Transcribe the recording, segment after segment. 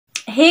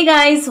Hey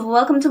guys,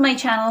 welcome to my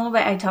channel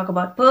where I talk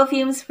about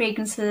perfumes,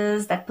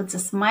 fragrances that puts a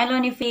smile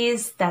on your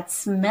face, that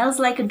smells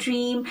like a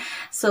dream.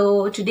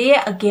 So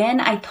today again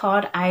I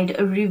thought I'd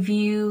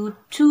review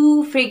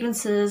two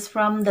fragrances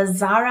from the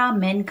ZARA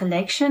men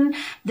collection.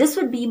 This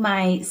would be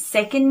my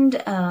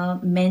second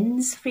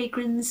men's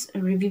fragrance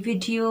review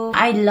video.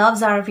 I love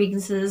ZARA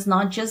fragrances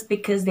not just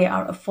because they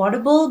are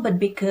affordable but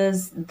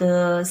because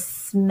the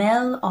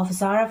smell of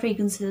ZARA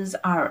fragrances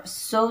are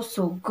so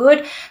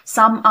good.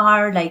 Some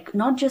are like,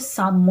 not just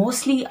some,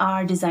 mostly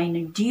are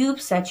designer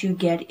dupes that you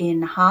get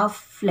in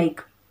half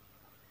the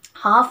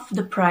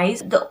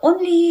price. The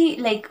only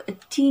a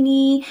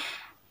teeny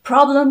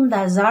problem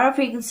that ZARA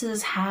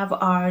fragrances have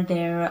are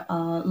their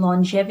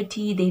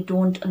longevity. They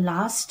don't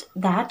last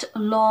that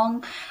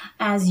long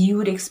as you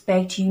would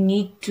expect. You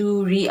need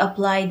to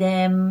reapply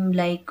them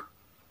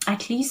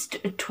at least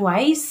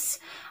twice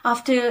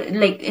after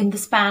in the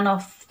span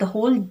of the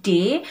whole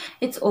day.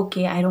 It's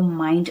okay, I don't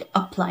mind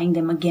applying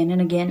them again and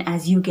again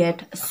as you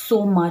get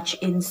so much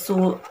in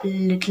so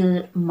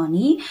little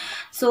money.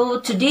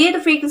 So today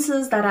the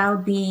fragrances that I'll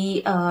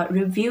be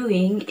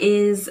reviewing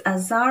is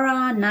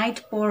ZARA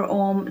Night Pour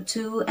Homme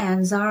 2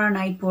 and ZARA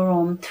Night Pour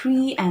Homme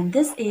 3, and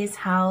this is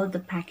how the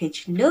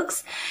package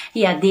looks.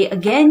 Yeah, they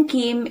again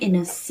came in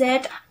a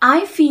set.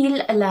 I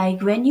feel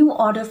like when you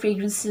order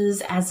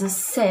fragrances as a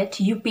set,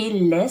 you pay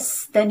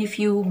less than if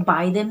you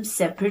buy them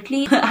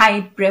separately.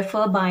 I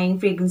prefer buying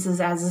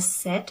fragrances as a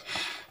set.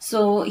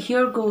 So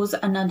here goes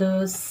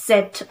another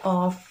set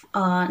of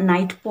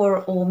Night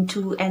Pour Homme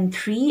 2 and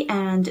 3,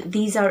 and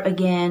these are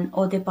again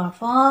eau de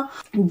parfum.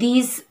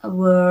 These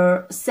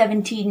were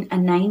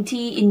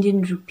 1790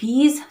 Indian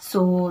rupees,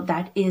 so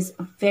that is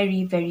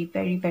very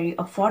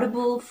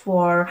affordable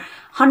for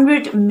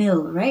 100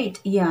 ml, right?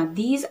 Yeah,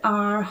 these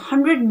are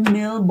 100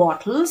 ml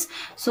bottles,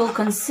 so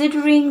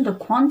considering the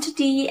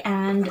quantity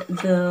and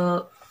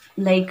the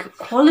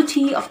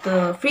quality of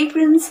the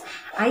fragrance,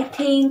 I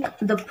think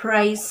the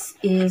price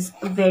is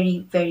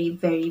very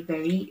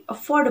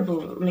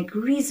affordable,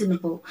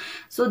 reasonable.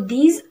 So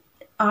these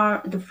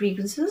are the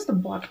fragrances, the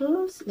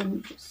bottles. Let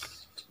me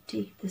just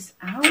take this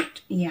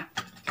out. Yeah,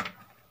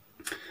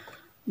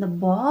 the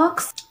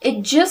box,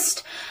 it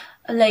just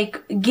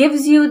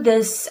gives you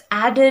this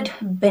added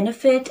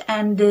benefit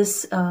and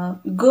this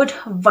good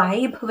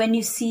vibe when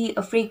you see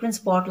a fragrance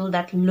bottle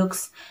that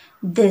looks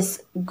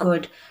this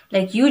good.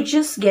 You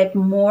just get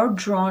more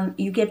drawn,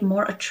 you get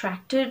more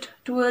attracted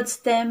towards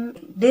them.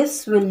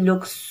 This will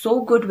look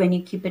so good when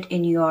you keep it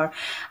in your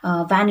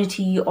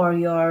vanity or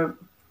your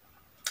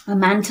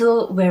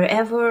mantle,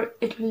 wherever.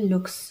 It will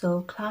look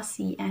so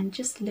classy. And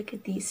just look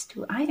at these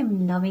two. I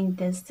am loving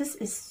this. This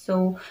is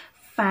so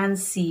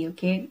fancy.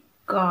 Okay,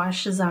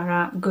 gosh,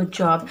 ZARA, good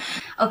job.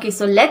 Okay,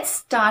 so let's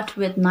start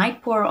with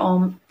Night Pour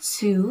Homme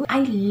 2. I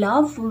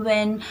love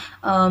when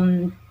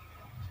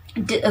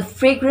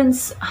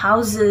fragrance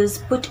houses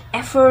put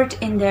effort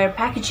in their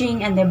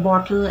packaging and their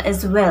bottle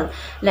as well.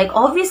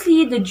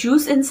 Obviously the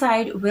juice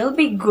inside will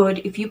be good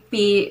if you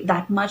pay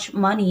that much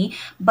money,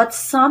 but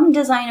some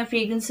designer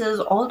fragrances,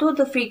 although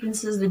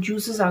the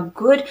juices are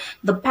good,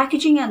 the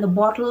packaging and the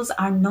bottles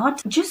are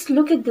not. Just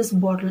look at this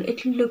bottle.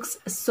 It looks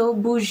so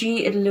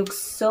bougie, it looks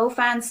so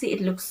fancy,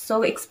 it looks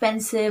so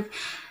expensive.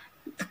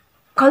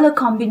 Color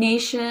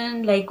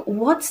combination,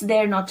 what's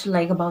there not to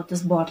like about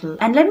this bottle?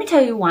 And let me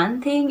tell you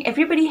one thing,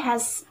 everybody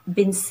has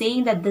been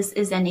saying that this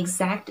is an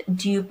exact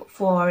dupe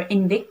for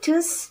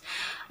Invictus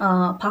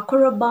Paco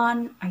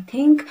Rabanne, I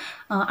think.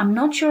 I'm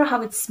not sure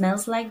how it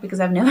smells like because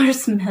I've never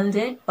smelled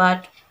it,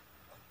 but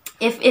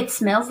if it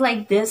smells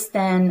like this,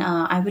 then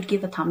I would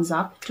give a thumbs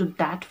up to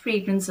that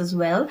fragrance as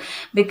well,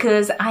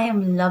 because I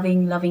am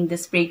loving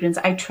this fragrance.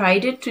 I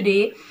tried it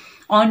today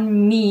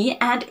on me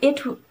and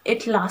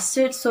it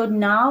lasted. So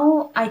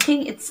now I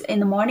think it's in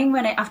the morning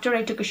when after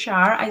I took a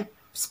shower, I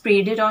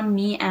sprayed it on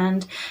me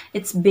and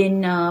it's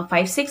been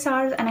 5-6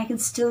 hours and I can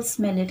still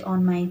smell it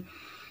on my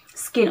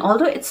skin.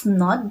 Although it's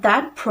not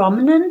that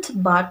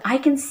prominent, but I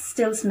can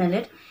still smell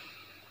it.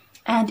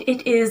 And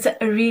it is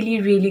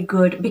really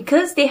good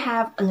because they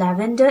have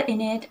lavender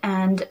in it,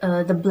 and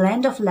the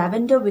blend of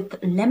lavender with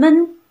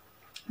lemon,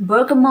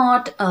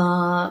 bergamot,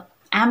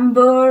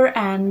 amber,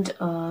 and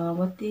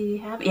what they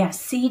have, yeah,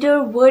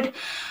 cedar wood.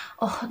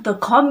 Oh, the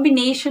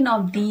combination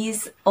of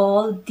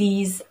all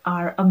these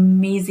are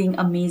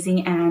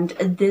amazing, and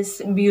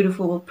this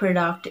beautiful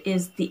product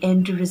is the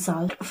end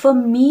result. For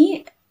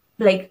me,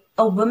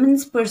 a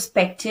woman's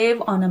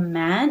perspective on a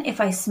man, if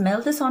I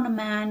smell this on a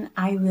man,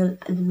 I will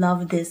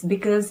love this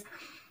because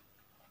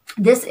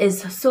this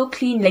is so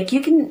clean.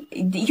 You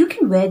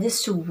can wear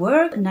this to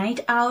work,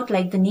 night out,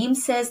 the name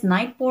says,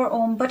 Night Pour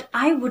Homme, but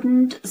I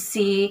wouldn't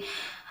say.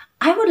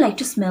 I would like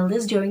to smell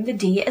this during the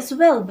day as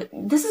well, but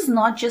this is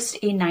not just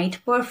a night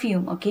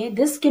perfume, okay?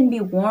 This can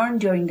be worn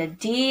during the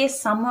day,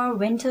 summer,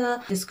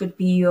 winter. This could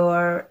be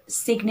your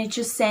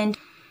signature scent,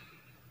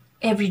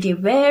 everyday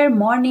wear,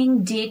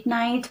 morning, date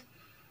night,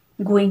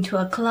 going to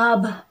a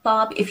club,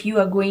 pub. If you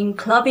are going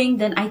clubbing,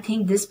 then I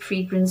think this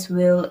fragrance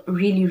will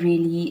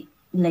really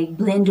like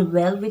blend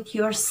well with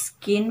your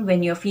skin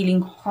when you're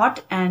feeling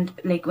hot, and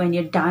like when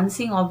you're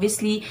dancing,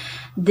 obviously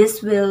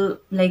this will,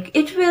 like,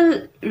 it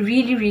will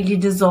really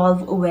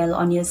dissolve well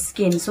on your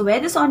skin. So wear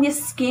this on your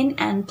skin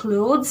and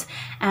clothes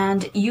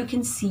and you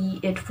can see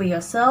it for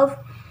yourself.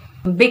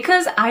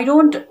 Because I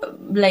don't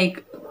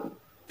like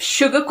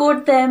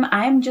sugarcoat them,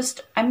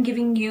 I'm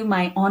giving you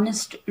my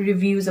honest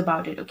reviews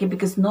about it, okay?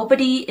 Because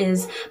nobody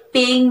is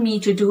paying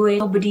me to do it,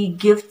 nobody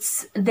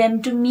gifts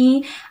them to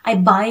me, I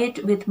buy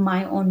it with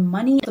my own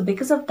money. So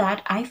because of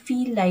that, I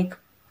feel like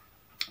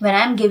when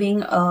I'm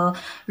giving a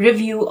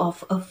review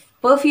of a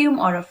perfume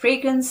or a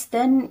fragrance,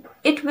 then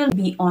it will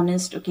be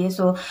honest, okay?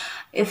 So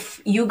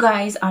if you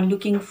guys are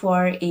looking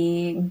for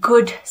a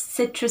good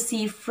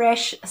citrusy,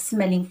 fresh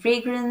smelling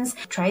fragrance,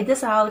 try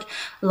this out.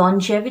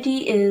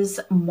 Longevity is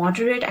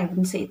moderate, I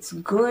wouldn't say it's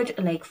good,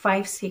 like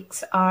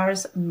 5-6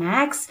 hours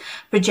max.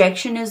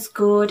 Projection is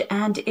good,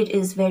 and it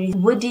is very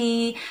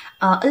woody,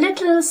 a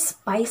little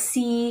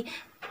spicy.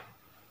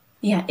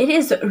 Yeah, it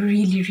is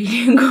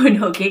really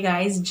good, okay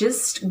guys?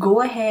 Just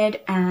go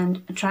ahead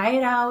and try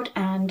it out.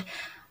 And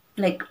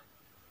like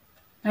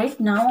right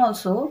now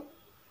also,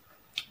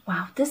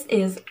 wow, this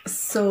is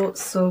so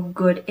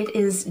good. It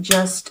is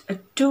just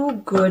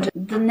too good.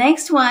 The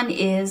next one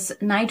is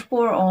Night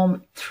Pour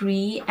Homme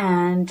 3,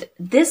 and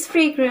this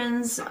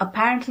fragrance,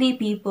 apparently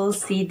people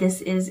say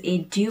this is a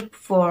dupe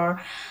for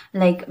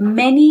like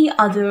many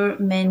other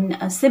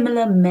men,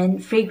 similar men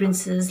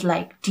fragrances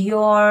like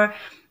Dior,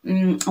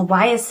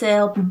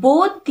 YSL.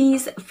 Both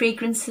these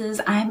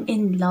fragrances I'm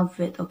in love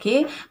with,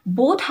 okay?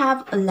 Both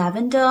have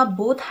lavender,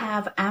 both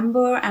have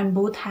amber, and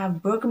both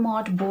have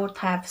bergamot, both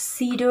have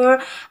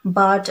cedar.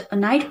 But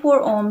Night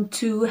Pour Homme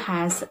 2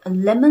 has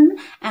lemon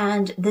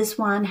and this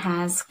one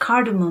has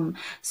cardamom.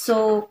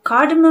 So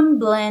cardamom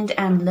blend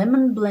and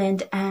lemon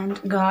blend, and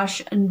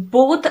gosh,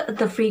 both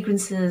the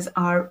fragrances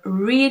are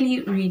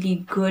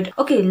really good.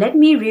 Okay, let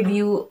me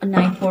review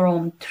Night Pour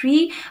Homme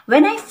 3.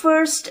 When I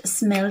first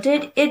smelled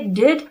it, it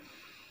did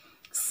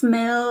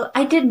smell,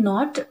 I did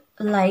not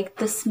like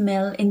the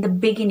smell in the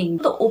beginning.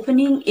 The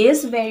opening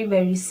is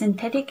very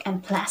synthetic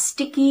and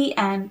plasticky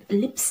and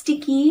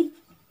lipsticky,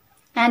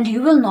 and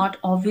you will not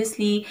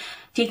obviously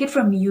take it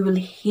from me, you will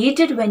hate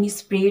it when you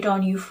spray it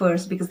on you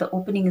first because the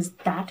opening is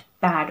that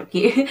bad,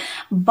 okay?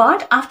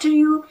 But after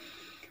you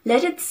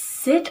let it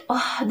sit,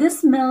 oh, this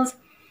smells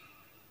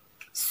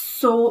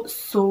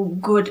so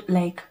good.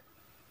 Like,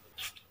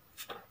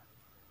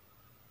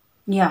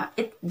 yeah,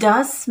 it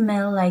does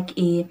smell like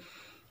a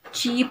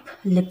cheap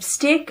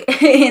lipstick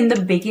in the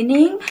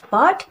beginning,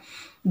 but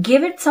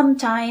give it some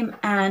time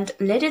and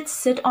let it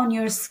sit on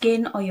your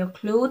skin or your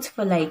clothes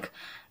for like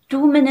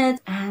 2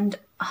 minutes, and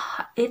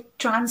it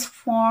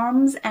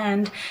transforms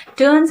and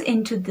turns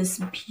into this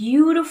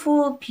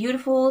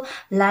beautiful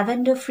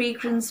lavender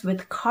fragrance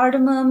with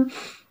cardamom.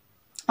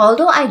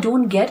 Although I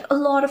don't get a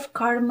lot of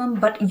cardamom,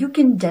 but you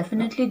can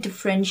definitely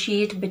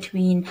differentiate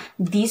between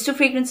these two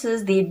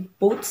fragrances. They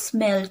both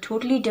smell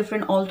totally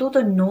different, although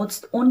the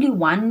notes, only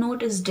one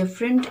note is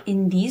different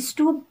in these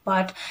two,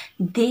 but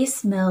they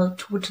smell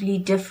totally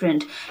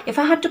different. If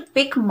I had to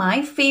pick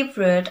my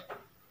favorite,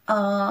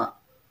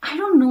 I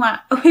don't know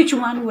which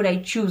one would I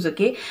choose,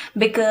 okay?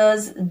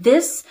 Because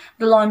the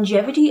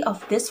longevity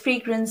of this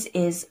fragrance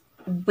is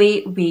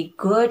way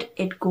good.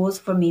 It goes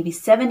for maybe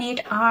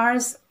 7-8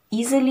 hours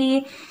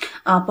easily.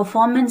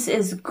 Performance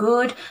is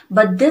good,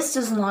 but this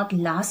does not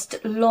last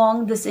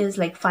long. This is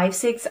like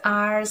 5-6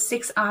 hours,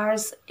 6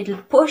 hours, it'll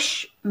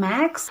push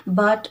max.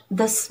 But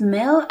the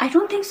smell, I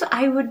don't think so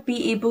I would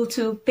be able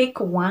to pick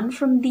one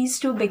from these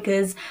two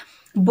because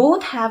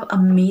both have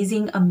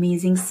amazing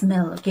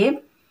smell,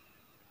 okay?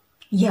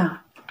 Yeah,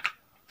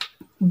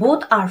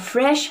 both are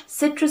fresh,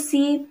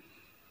 citrusy,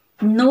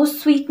 no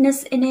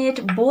sweetness in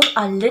it. Both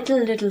are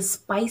little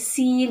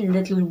spicy,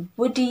 little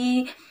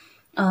woody,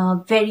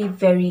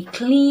 very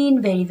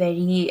clean,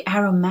 very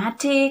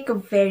aromatic,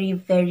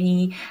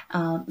 very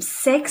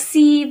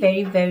sexy,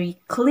 very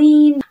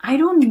clean. I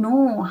don't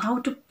know how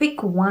to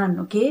pick one,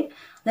 okay?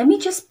 Let me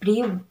just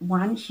spray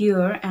one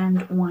here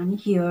and one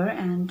here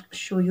and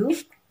show you.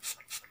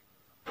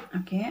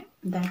 Okay,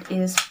 that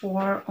is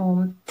for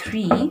Homme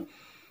 3.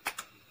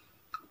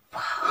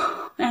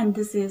 Wow. And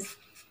this is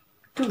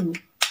 2.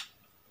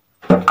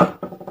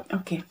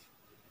 Okay.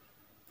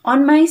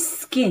 On my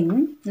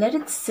skin, let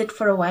it sit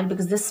for a while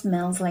because this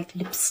smells like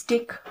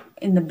lipstick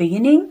in the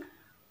beginning.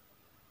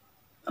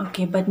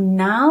 Okay, but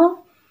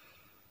now,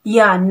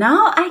 yeah,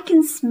 now I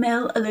can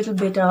smell a little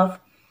bit of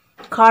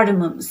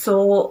cardamom.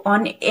 So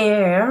on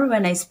air,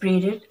 when I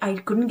sprayed it, I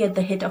couldn't get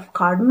the hit of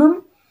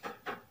cardamom.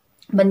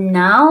 But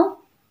now,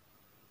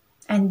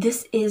 and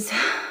this is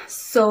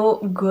so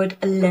good,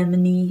 a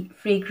lemony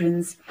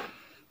fragrance.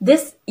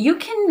 This, you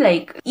can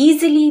like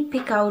easily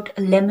pick out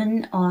a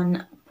lemon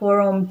on Pour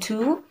Homme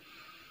 2.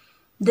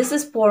 This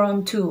is Pour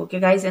Homme 2, okay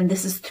guys, and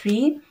this is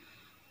 3.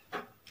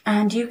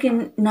 And you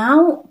can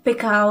now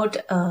pick out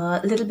a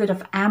little bit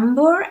of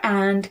amber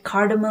and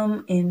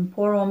cardamom in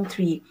Pour Homme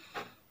 3.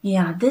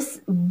 Yeah,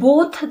 this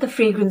both the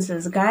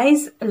fragrances,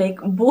 guys, like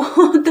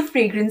both the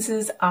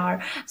fragrances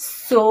are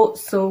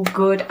so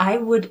good. I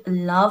would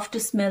love to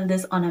smell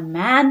this on a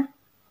man.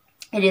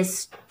 It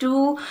is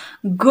too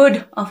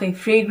good of a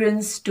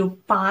fragrance to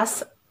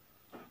pass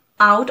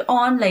out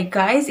on. Like,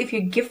 guys, if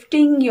you're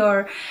gifting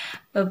your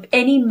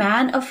any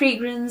man a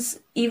fragrance,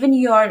 even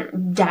your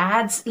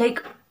dads,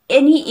 like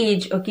any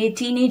age, okay,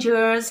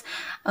 teenagers,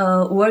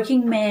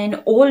 working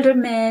men, older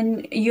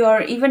men,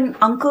 your even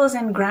uncles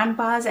and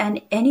grandpas,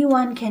 and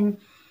anyone can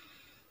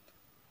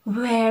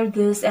wear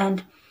this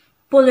and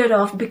pull it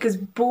off, because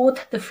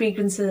both the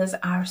fragrances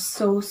are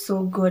so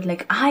good.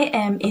 Like, I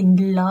am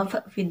in love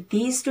with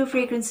these two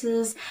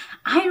fragrances.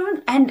 I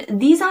don't, and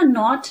these are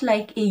not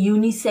like a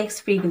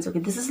unisex fragrance, okay,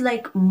 this is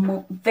like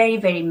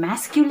very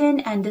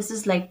masculine, and this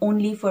is like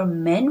only for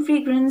men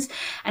fragrance.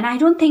 And I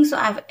don't think so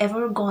I've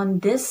ever gone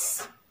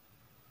this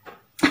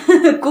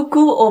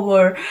cuckoo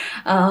over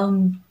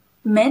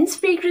men's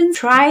fragrance.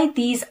 Try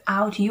these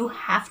out. You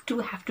have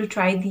to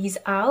try these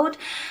out,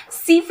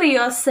 see for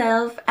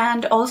yourself.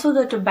 And also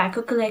the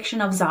tobacco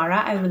collection of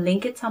Zara, I will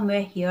link it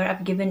somewhere here.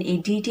 I've given a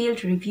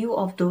detailed review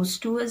of those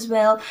two as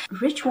well.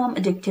 Rich Warm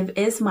Addictive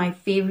is my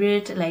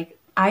favorite. Like,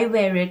 I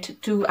wear it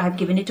too. I've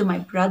given it to my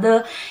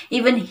brother,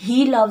 even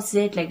he loves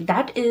it. Like,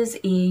 that is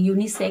a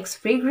unisex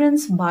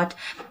fragrance, but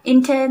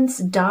intense,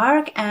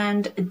 dark,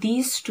 and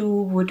these two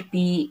would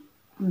be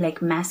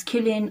like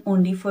masculine,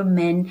 only for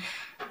men,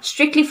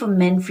 strictly for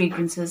men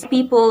fragrances.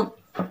 People,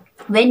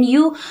 when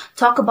you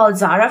talk about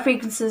Zara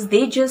fragrances,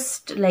 they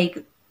just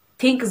like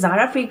think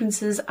Zara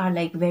fragrances are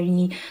like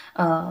very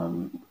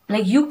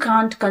like, you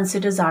can't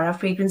consider Zara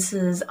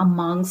fragrances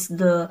amongst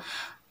the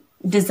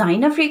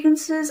designer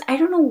fragrances. I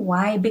don't know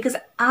why, because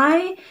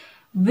I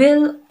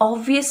will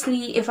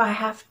obviously, if I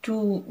have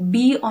to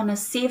be on a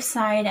safe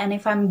side, and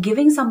if I'm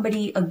giving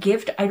somebody a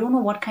gift, I don't know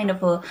what kind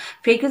of a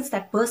fragrance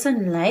that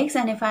person likes,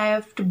 and if I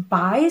have to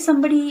buy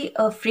somebody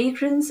a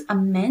fragrance, a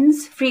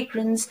men's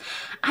fragrance,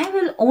 I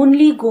will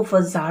only go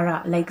for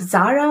Zara. Like,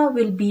 Zara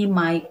will be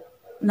my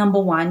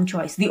number one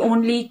choice, the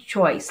only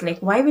choice. Like,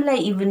 why will I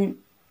even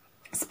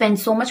spend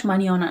so much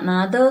money on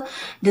another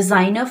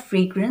designer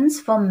fragrance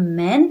for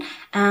men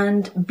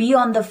and be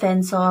on the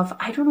fence of,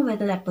 I don't know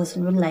whether that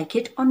person will like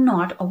it or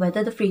not, or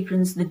whether the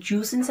fragrance, the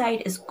juice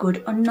inside is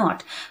good or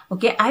not.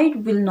 Okay, I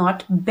will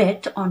not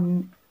bet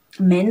on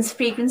men's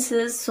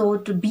fragrances. So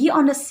to be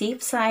on the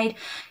safe side,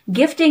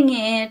 gifting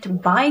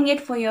it, buying it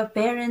for your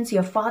parents,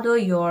 your father,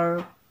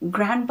 your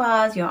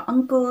grandpas, your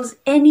uncles,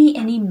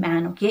 any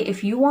man, okay,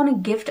 if you want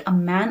to gift a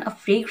man a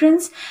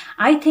fragrance,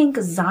 I think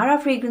Zara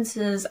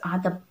fragrances are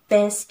the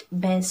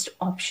best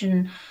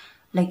option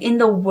like in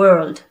the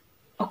world,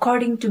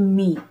 according to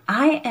me.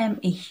 I am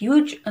a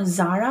huge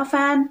Zara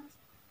fan.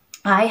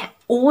 I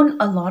own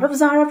a lot of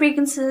Zara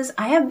fragrances.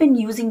 I have been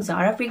using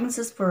Zara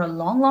fragrances for a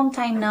long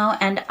time now,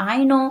 and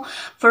I know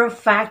for a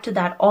fact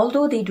that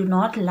although they do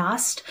not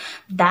last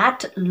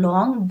that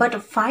long, but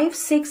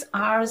 5-6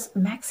 hours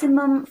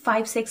maximum,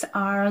 5-6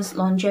 hours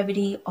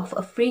longevity of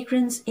a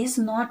fragrance is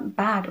not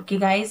bad. Okay,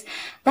 guys,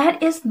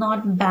 that is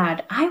not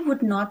bad. I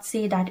would not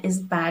say that is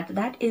bad.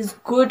 That is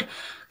good,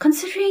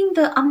 considering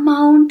the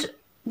amount.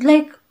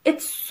 Like,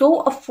 it's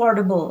so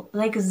affordable.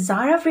 Like,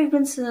 Zara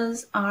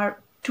fragrances are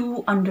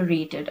too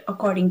underrated,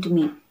 according to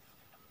me.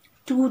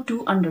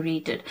 Too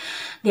underrated.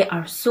 They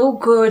are so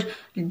good.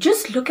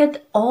 Just look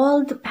at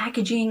all the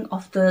packaging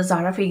of the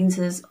Zara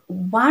fragrances.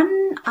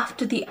 One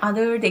after the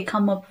other, they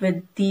come up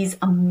with these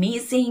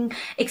amazing,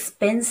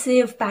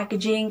 expensive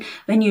packaging.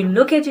 When you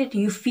look at it,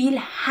 you feel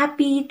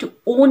happy to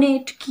own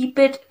it, keep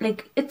it.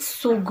 Like, it's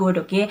so good,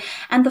 okay?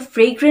 And the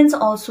fragrance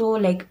also,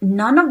 like,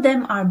 none of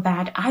them are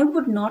bad. I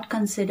would not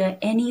consider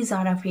any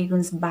Zara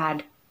fragrance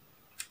bad.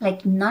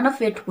 Like, none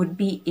of it would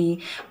be a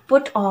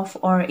put off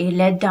or a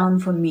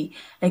letdown for me.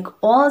 Like,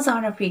 all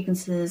Zara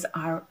fragrances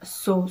are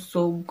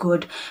so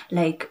good.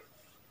 Like,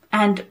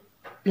 and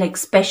like,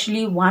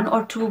 especially one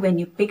or two, when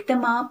you pick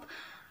them up,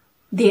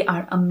 they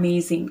are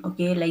amazing.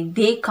 Okay, like,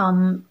 they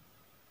come,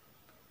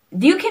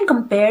 you can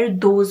compare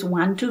those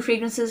 1-2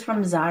 fragrances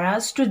from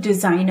Zara's to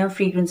designer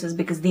fragrances,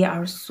 because they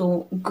are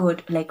so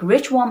good. Like,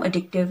 Rich Warm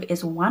Addictive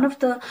is one of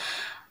the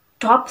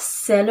top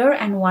seller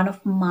and one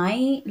of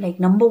my like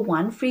number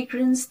one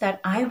fragrance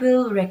that I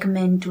will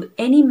recommend to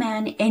any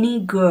man, any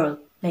girl.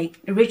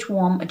 Like, Rich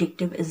Warm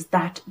Addictive is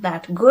that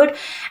good.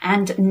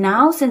 And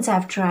now, since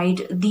I've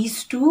tried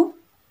these two,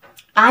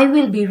 I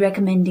will be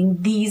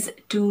recommending these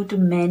two to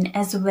men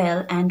as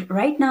well. And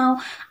right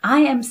now I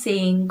am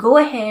saying, go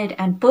ahead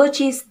and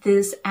purchase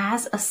this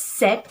as a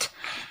set,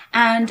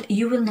 and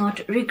you will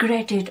not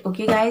regret it.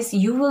 Okay, guys,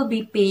 you will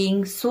be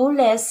paying so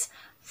less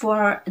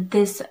for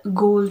this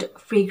gold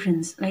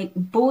fragrance. Like,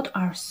 both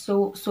are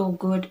so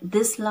good.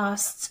 This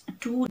lasts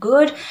too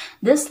good,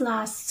 this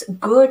lasts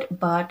good,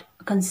 but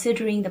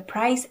considering the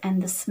price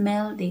and the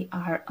smell, they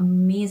are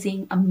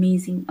amazing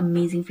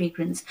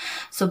fragrance.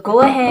 So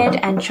go ahead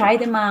and try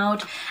them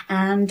out,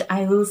 and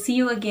I will see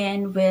you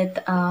again with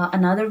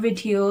another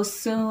video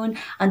soon.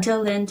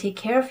 Until then, take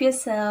care of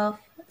yourself,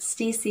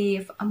 stay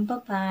safe, bye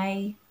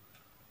bye.